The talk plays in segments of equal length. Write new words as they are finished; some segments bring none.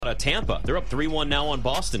Tampa. They're up 3-1 now on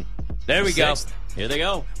Boston. There we go. Here they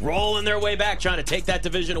go. Rolling their way back, trying to take that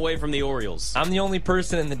division away from the Orioles. I'm the only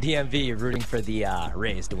person in the DMV rooting for the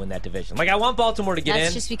Rays to win that division. Like, I want Baltimore to get in.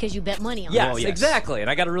 That's just because you bet money on yes, it. Yes, exactly. And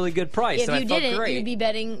I got a really good price. If and you I felt didn't,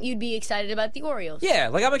 great. you'd be excited about the Orioles. Yeah,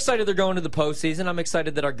 like I'm excited they're going to the postseason. I'm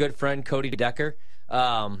excited that our good friend Cody Decker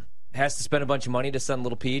has to spend a bunch of money to send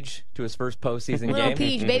Little Peach to his first postseason game. Little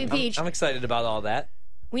Peach, baby Peach. I'm excited about all that.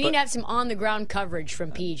 We need to have some on-the-ground coverage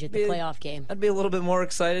from Peach at the playoff game. I'd be a little bit more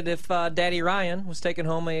excited if Daddy Ryan was taking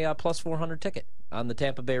home a plus 400 ticket on the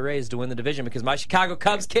Tampa Bay Rays to win the division, because my Chicago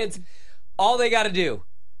Cubs kids, all they got to do,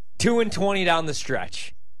 2-20 down the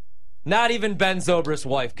stretch. Not even Ben Zobrist's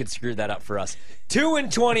wife could screw that up for us.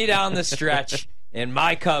 2-20 down the stretch, and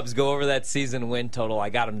my Cubs go over that season win total. I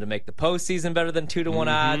got them to make the postseason better than 2-1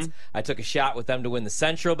 odds. I took a shot with them to win the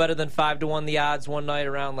Central better than 5-1 the odds one night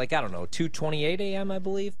around, 2:28 a.m., I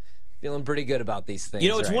believe. Feeling pretty good about these things.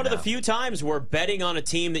 It's one of the few times where betting on a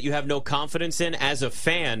team that you have no confidence in as a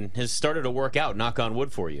fan has started to work out, knock on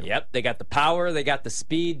wood for you. Yep, they got the power, they got the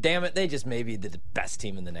speed. Damn it, they just may be the best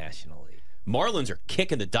team in the National League. Marlins are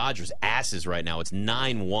kicking the Dodgers' asses right now. It's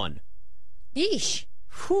 9-1. Yeesh.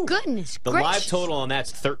 Goodness The gracious. live total on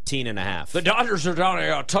that's 13.5. The Dodgers are down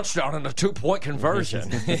a touchdown and a 2-point conversion.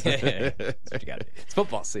 It's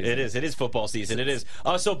football season. It is football season. It is.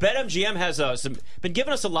 So BetMGM has been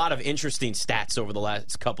giving us a lot of interesting stats over the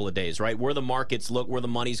last couple of days, right? Where the markets look, where the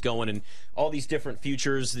money's going, and all these different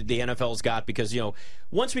futures that the NFL's got. Because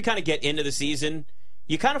once we kind of get into the season,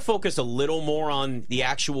 you kind of focus a little more on the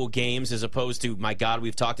actual games as opposed to, my God,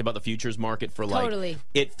 we've talked about the futures market for Totally.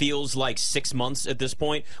 It feels like 6 months at this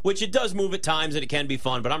point, which it does move at times and it can be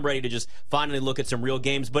fun, but I'm ready to just finally look at some real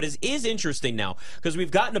games. But it is interesting now because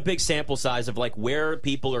we've gotten a big sample size of where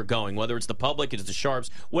people are going, whether it's the public, it's the sharps,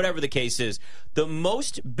 whatever the case is. The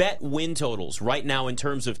most bet win totals right now in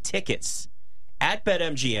terms of tickets at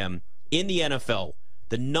BetMGM in the NFL,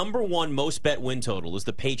 the number one most bet win total is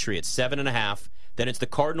the Patriots, 7.5. Then it's the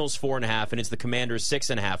Cardinals, 4.5, and it's the Commanders,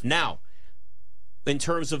 6.5. Now, in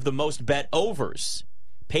terms of the most bet overs,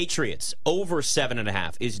 Patriots over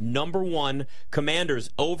 7.5 is number one. Commanders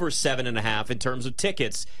over 7.5 in terms of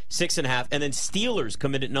tickets, 6.5, and then Steelers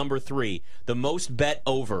come in at number 3, the most bet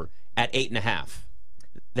over at 8.5.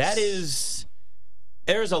 There's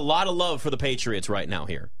a lot of love for the Patriots right now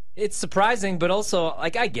here. It's surprising, but also I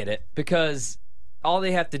get it, because all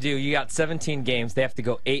they have to do, you got 17 games, they have to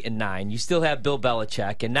go 8-9. You still have Bill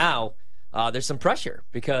Belichick, and now there's some pressure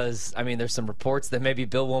because, there's some reports that maybe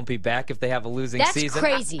Bill won't be back if they have a losing season.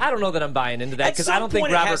 That's crazy. I don't know that I'm buying into that because I don't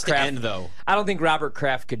think Robert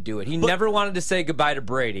Kraft could do it. He never wanted to say goodbye to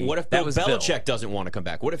Brady. What if Bill Belichick doesn't want to come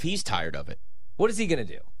back? What if he's tired of it? What is he going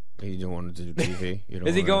to do? You don't want to do TV?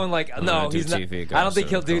 Is he going no, he's not. TV, I don't think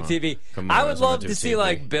he'll do TV. I would love to see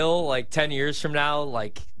Bill 10 years from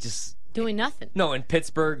now just doing nothing. No, in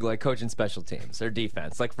Pittsburgh, coaching special teams or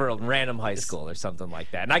defense, for a random high school or something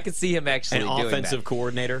like that. And I could see him actually doing that. An offensive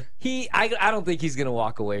coordinator? I don't think he's going to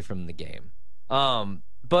walk away from the game.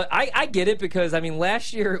 But I get it because,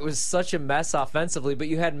 last year it was such a mess offensively, but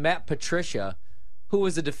you had Matt Patricia, who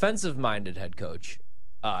was a defensive-minded head coach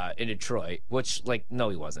in Detroit, which, no,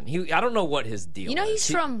 he wasn't. I don't know what his deal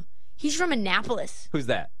is. He's from Annapolis. Who's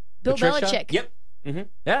that? Bill Patricia? Belichick. Yep. Mm-hmm. Yeah,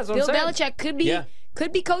 that's what I'm saying. Bill Belichick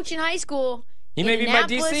could be coaching high school. He may be my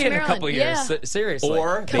DC in a couple years. Yeah. Seriously.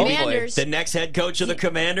 Or Commanders. The next head coach of the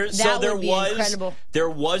Commanders. That would be incredible. There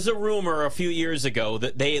was a rumor a few years ago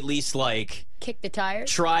that they at least kick the tires.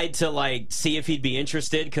 Tried to see if he'd be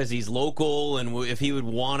interested because he's local and if he would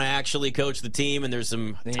want to actually coach the team. And there's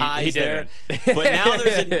some ties there. But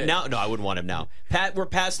now no, I wouldn't want him now. We're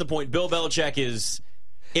past the point. Bill Belichick is.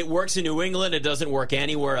 It works in New England. It doesn't work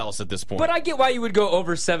anywhere else at this point. But I get why you would go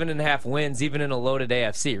over 7.5 wins, even in a loaded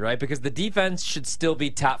AFC, right? Because the defense should still be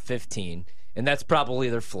top 15, and that's probably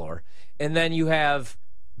their floor. And then you have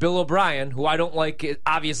Bill O'Brien, who I don't like,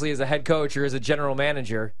 obviously, as a head coach or as a general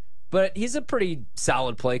manager, but he's a pretty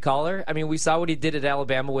solid play caller. We saw what he did at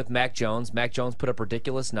Alabama with Mac Jones. Mac Jones put up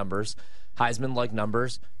ridiculous numbers, Heisman-like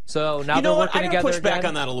numbers. So now they're working together. I gotta push back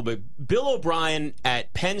on that a little bit. Bill O'Brien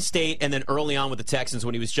at Penn State and then early on with the Texans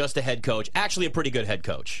when he was just a head coach, actually a pretty good head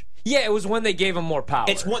coach. Yeah, it was when they gave him more power.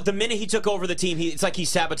 The minute he took over the team, it's like he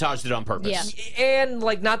sabotaged it on purpose. Yeah. And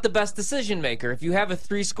not the best decision maker. If you have a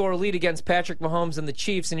 3-score lead against Patrick Mahomes and the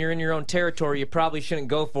Chiefs and you're in your own territory, you probably shouldn't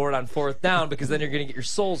go for it on 4th down because then you're going to get your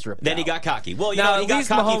souls ripped Then out. He got cocky. Well, at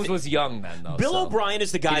least Mahomes was young then, though. Bill O'Brien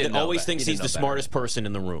is the guy that always thinks he's the smartest person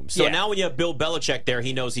in the room. So now when you have Bill Belichick there,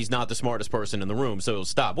 he knows he's not the smartest person in the room, so he'll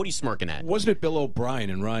stop. What are you smirking at? Wasn't it Bill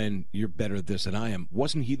O'Brien, and Ryan, you're better at this than I am,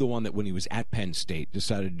 wasn't he the one that when he was at Penn State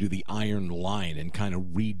decided to do the iron line and kind of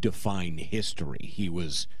redefine history.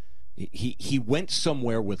 He went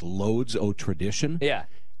somewhere with loads of tradition. Yeah.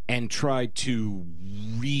 And tried to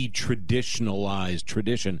re-traditionalize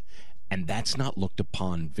tradition, and that's not looked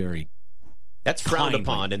upon very That's frowned kindly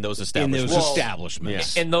upon in those establishments. In those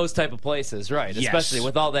establishments. In those type of places, right. Yes. Especially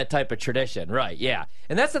with all that type of tradition. Right, yeah.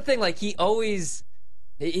 And that's the thing, like he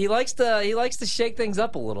likes to shake things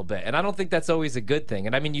up a little bit, and I don't think that's always a good thing.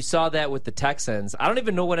 And I mean, you saw that with the Texans. I don't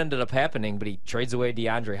even know what ended up happening, but he trades away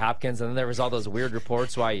DeAndre Hopkins, and then there was all those weird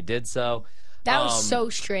reports why he did so. That was so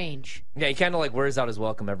strange. Yeah, he kind of like wears out his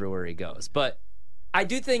welcome everywhere he goes. But I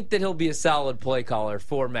do think that he'll be a solid play caller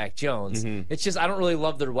for Mac Jones. It's just I don't really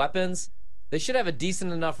love their weapons. They should have a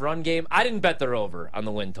decent enough run game. I didn't bet their over on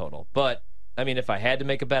the win total. But, I mean, if I had to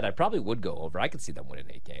make a bet, I probably would go over. I could see them winning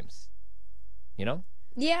 8 games. You know?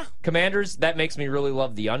 Yeah. Commanders, that makes me really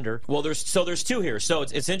love the under. Well, there's 2 here, so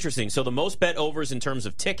it's interesting. So the most bet overs in terms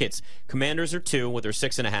of tickets, Commanders are 2 with their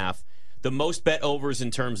 6.5. The most bet overs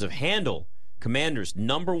in terms of handle, Commanders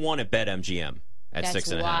number 1 at BetMGM at 6.5.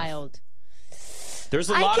 That's wild. There's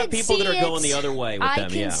a lot of people that are going the other way with them. I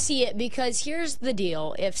can see it because here's the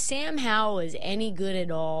deal. If Sam Howell is any good at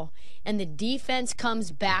all and the defense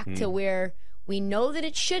comes back to where we know that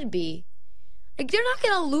it should be, like they're not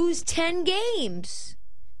going to lose 10 games.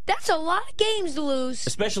 That's a lot of games to lose.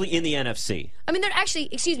 Especially in the NFC. I mean, they're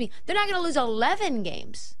not going to lose 11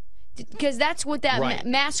 games. Because that's what that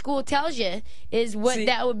math school tells you is what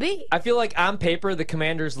that would be. I feel like on paper, the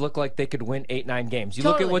Commanders look like they could win 8-9 games. You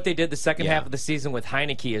look at what they did the second half of the season with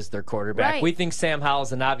Heineke as their quarterback. Right. We think Sam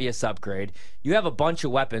Howell's an obvious upgrade. You have a bunch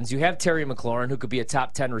of weapons. You have Terry McLaurin, who could be a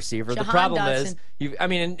top 10 receiver. The problem is,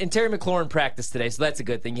 and Terry McLaurin practiced today, so that's a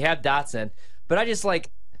good thing. You have Dotson. But I just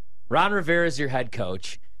like Ron Rivera's your head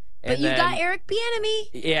coach. But you got Eric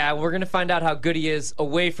Bieniemy. Yeah, we're going to find out how good he is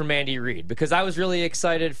away from Andy Reid because I was really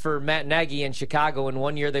excited for Matt Nagy in Chicago, and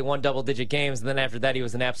one year they won double-digit games, and then after that he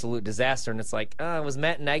was an absolute disaster, and it's like, was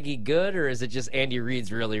Matt Nagy good, or is it just Andy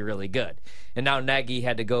Reid's really, really good? And now Nagy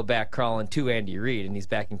had to go back crawling to Andy Reid, and he's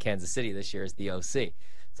back in Kansas City this year as the OC.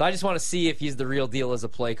 So I just want to see if he's the real deal as a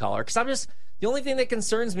play caller because the only thing that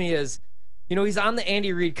concerns me is, you know, he's on the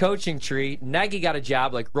Andy Reid coaching tree. Nagy got a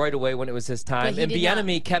job like right away when it was his time, and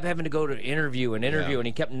Bieniemy kept having to go to interview, and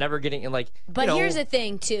he kept never getting in. But here's the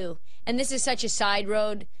thing too, and this is such a side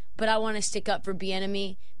road, but I want to stick up for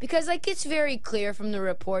Bieniemy because it's very clear from the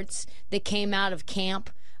reports that came out of camp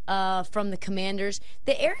from the Commanders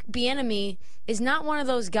that Eric Bieniemy is not one of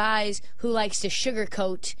those guys who likes to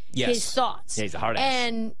sugarcoat his thoughts. Yeah, he's a hard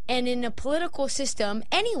ass. And in a political system,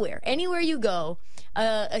 anywhere you go.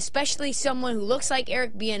 Especially someone who looks like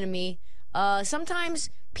Eric Bieniemy, sometimes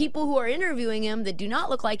people who are interviewing him that do not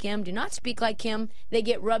look like him, do not speak like him, they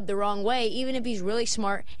get rubbed the wrong way, even if he's really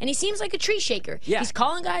smart. And he seems like a tree shaker. Yeah. He's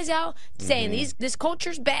calling guys out, saying this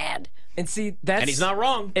culture's bad. And see, and he's not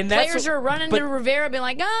wrong. And players are running to Rivera, being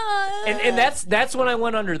like, And that's when I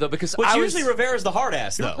went under though because usually Rivera's the hard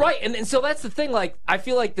ass though. Right, and so that's the thing. Like I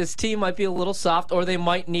feel like this team might be a little soft, or they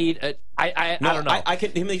might need I don't know. I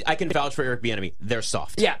can vouch for Eric Bieniemy. They're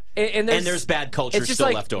soft. Yeah, and there's bad culture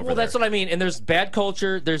still left over. Well, that's what I mean. And there's bad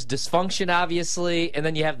culture. There's dysfunction, obviously, and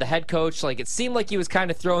then you have the head coach. Like it seemed like he was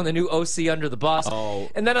kind of throwing the new OC under the bus. Oh,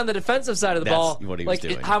 and then on the defensive side of the ball, what he was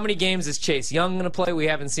doing. How many games is Chase Young going to play? We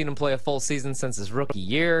haven't seen him play a full season since his rookie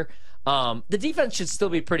year. The defense should still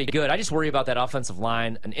be pretty good. I just worry about that offensive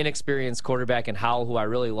line, an inexperienced quarterback in Howell, who I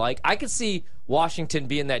really like. I could see Washington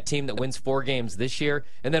being that team that wins 4 games this year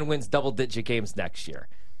and then wins double-digit games next year.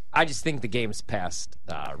 I just think the game's past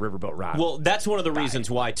Riverboat Ron. Well, that's one of the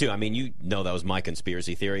reasons why, too. I mean, you know that was my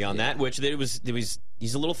conspiracy theory on that, which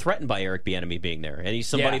he's a little threatened by Eric Bieniemy being there. And he's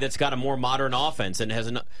somebody that's got a more modern offense and has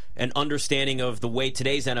an understanding of the way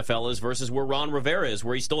today's NFL is versus where Ron Rivera is,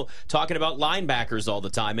 where he's still talking about linebackers all the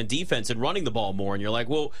time and defense and running the ball more. And you're like,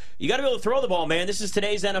 well, you got to be able to throw the ball, man. This is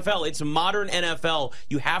today's NFL. It's modern NFL.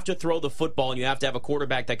 You have to throw the football, and you have to have a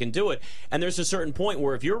quarterback that can do it. And there's a certain point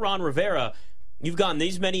where if you're Ron Rivera, you've gone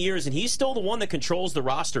these many years, and he's still the one that controls the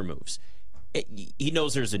roster moves. He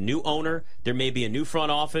knows there's a new owner. There may be a new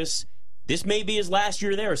front office. This may be his last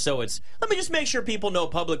year there. So let me just make sure people know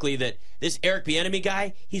publicly that this Eric Bieniemy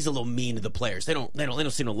guy, he's a little mean to the players. They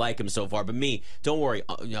don't seem to like him so far. But me, don't worry.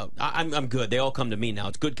 I'm good. They all come to me now.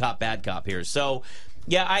 It's good cop, bad cop here. So,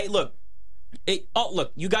 yeah, look,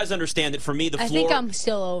 you guys understand that for me, I think I'm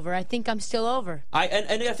still over. I think, I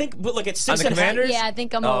think, but look, at 6.5. On the Commanders? Yeah, I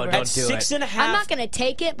think I'm over. At 6.5. I'm not going to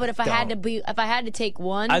take it, but if I had to take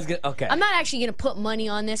one, okay. I'm not actually going to put money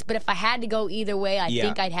on this. But if I had to go either way, I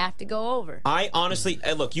think I'd have to go over. I honestly,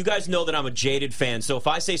 look, you guys know that I'm a jaded fan. So if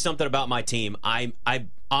I say something about my team, I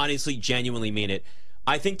honestly, genuinely mean it.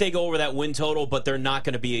 I think they go over that win total, but they're not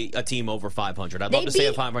going to be a team over 500. I'd love to say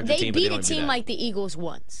a 500 team, but they beat don't a do team that. like the Eagles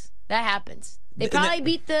once. That happens. They probably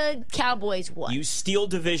beat the Cowboys once. You steal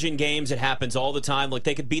division games. It happens all the time. Like,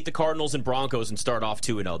 they could beat the Cardinals and Broncos and start off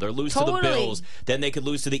 2-0. They're lose to the Bills. Then they could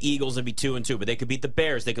lose to the Eagles and be 2-2. But they could beat the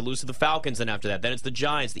Bears. They could lose to the Falcons. And after that, then it's the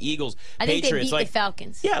Giants, the Eagles, I think Patriots. they beat the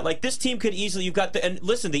Falcons. Yeah, like this team could easily. You've got and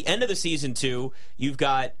listen, the end of the season too. You've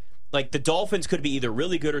got like the Dolphins could be either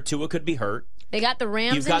really good or Tua could be hurt. They got the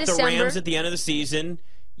Rams. You've got in the December. Rams at the end of the season.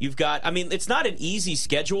 You've got, I mean, it's not an easy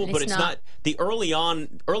schedule, but it's not the early on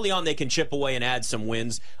they can chip away and add some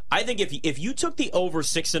wins. I think if you took the over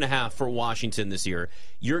 6.5 for Washington this year,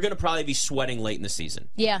 you're going to probably be sweating late in the season.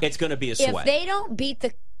 Yeah. It's going to be a sweat. If they don't beat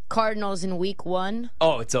the Cardinals in week 1,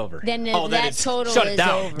 it's over. then that total shut it is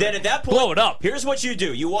down. over. Then at that point, blow it up. Here's what you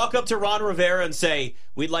do. You walk up to Ron Rivera and say,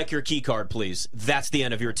 "We'd like your key card, please." That's the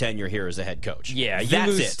end of your tenure here as a head coach. Yeah,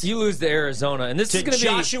 that's it. You lose to Arizona, and this is going to be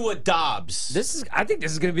Joshua Dobbs. I think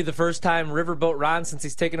this is going to be the first time Riverboat Ron, since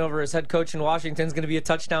he's taken over as head coach in Washington, is going to be a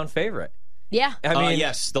touchdown favorite. Yeah. I mean,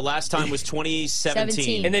 yes, the last time was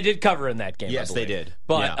 2017. and they did cover in that game. Yes, I they believe. did.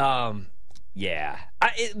 But yeah.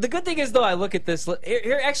 The good thing is, though, I look at this.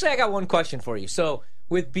 Here, actually, I got one question for you. So,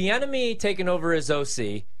 with Bieniemy taking over as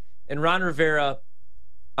OC and Ron Rivera,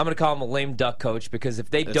 I'm going to call him a lame duck coach because if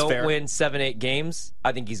they don't win 7-8 games,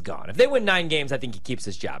 I think he's gone. If they win 9 games, I think he keeps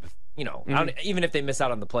his job. Even if they miss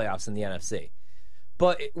out on the playoffs in the NFC.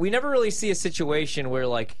 But we never really see a situation where,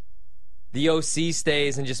 like, the OC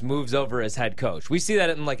stays and just moves over as head coach. We see that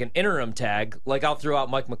in like an interim tag. Like I'll throw out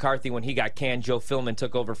Mike McCarthy when he got canned. Joe Philman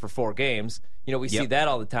took over for 4 games. We see that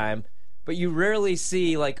all the time. But you rarely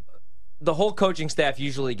see like the whole coaching staff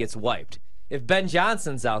usually gets wiped. If Ben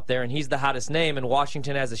Johnson's out there and he's the hottest name and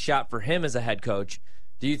Washington has a shot for him as a head coach,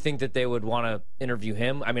 do you think that they would want to interview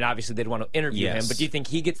him? I mean, obviously they'd want to interview him, but do you think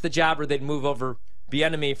he gets the job or they'd move over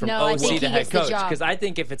Bieniemy from OC to head coach? Because I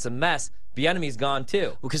think if it's a mess, Bieniemy's gone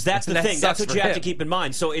too. Because that's the thing. That's what you have to keep in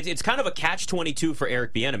mind. So it's kind of a catch-22 for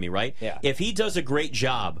Eric Bieniemy, right? Yeah. If he does a great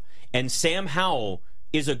job and Sam Howell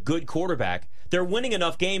is a good quarterback, they're winning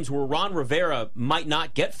enough games where Ron Rivera might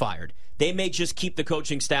not get fired. They may just keep the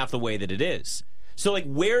coaching staff the way that it is. So, like,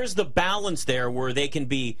 where's the balance there where they can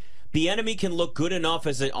be... Bieniemy can look good enough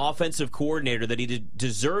as an offensive coordinator that he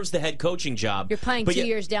deserves the head coaching job. You're playing 2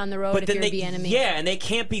 years down the road if you're Bieniemy. Yeah, and they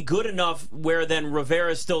can't be good enough where then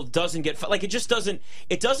Rivera still doesn't get... Like, it just doesn't...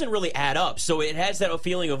 It doesn't really add up. So it has that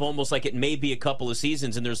feeling of almost like it may be a couple of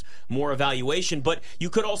seasons and there's more evaluation. But you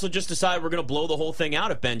could also just decide we're going to blow the whole thing out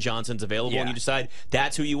if Ben Johnson's available and you decide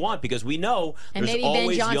that's who you want. Because we know and there's maybe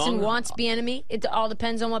always Ben Johnson young... wants Bieniemy. It all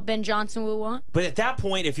depends on what Ben Johnson will want. But at that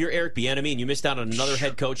point, if you're Eric Bieniemy and you missed out on another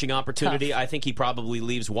head coaching opportunity, tough. I think he probably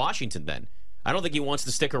leaves Washington then. I don't think he wants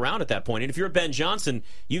to stick around at that point. And if you're Ben Johnson,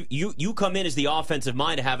 you come in as the offensive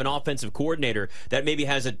mind to have an offensive coordinator that maybe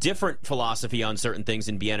has a different philosophy on certain things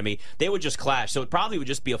in Bieniemy. They would just clash. So it probably would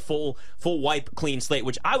just be a full wipe, clean slate,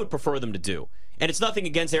 which I would prefer them to do. And it's nothing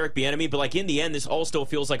against Eric Bieniemy, but like in the end, this all still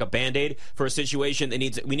feels like a Band-Aid for a situation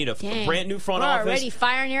that we need a brand new front office. We're already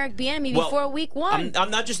firing Eric Bieniemy before week 1. I'm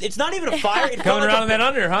not just. It's not even a fire. It coming around that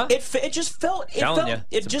under, huh? It just felt.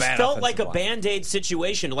 It just felt like a Band-Aid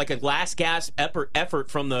situation, like a last gasp effort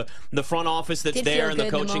from the front office that's there and the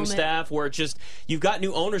coaching staff, where it's just you've got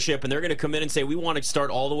new ownership and they're going to come in and say we want to start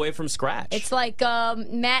all the way from scratch. It's like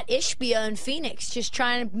Matt Ishbia in Phoenix, just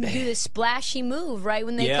trying to do this splashy move right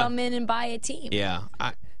when they come in and buy a team. Yeah.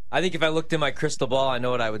 I think if I looked in my crystal ball, I know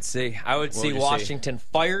what I would see. I would see Washington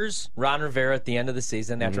fires Ron Rivera at the end of the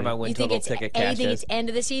season after my win total ticket cashes. You think it's end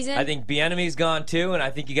of the season? I think Bieniemy's gone too, and I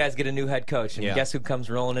think you guys get a new head coach. And guess who comes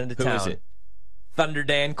rolling into town? Who is it? Thunder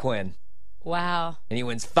Dan Quinn. Wow. And he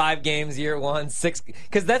wins 5 games year 1, 6.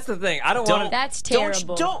 Because that's the thing. I don't want. That's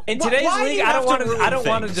terrible. In today's league, I don't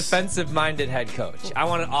want a defensive-minded head coach. I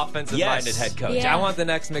want an offensive-minded head coach. Yeah. I want the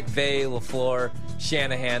next McVay, LaFleur,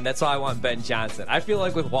 Shanahan. That's why I want Ben Johnson. I feel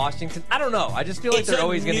like with Washington, I don't know. I just feel like they're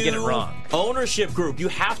always going to get it wrong. Ownership group. You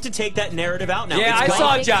have to take that narrative out now. Yeah, I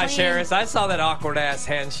saw Josh Harris. I saw that awkward-ass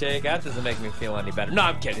handshake. That doesn't make me feel any better. No,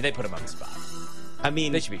 I'm kidding. They put him on the spot. I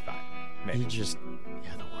mean, they should be fine. Maybe. You're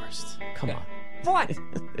the worst. Come on. What?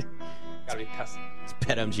 Gotta be pessimistic. It's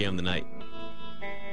BetMGM tonight.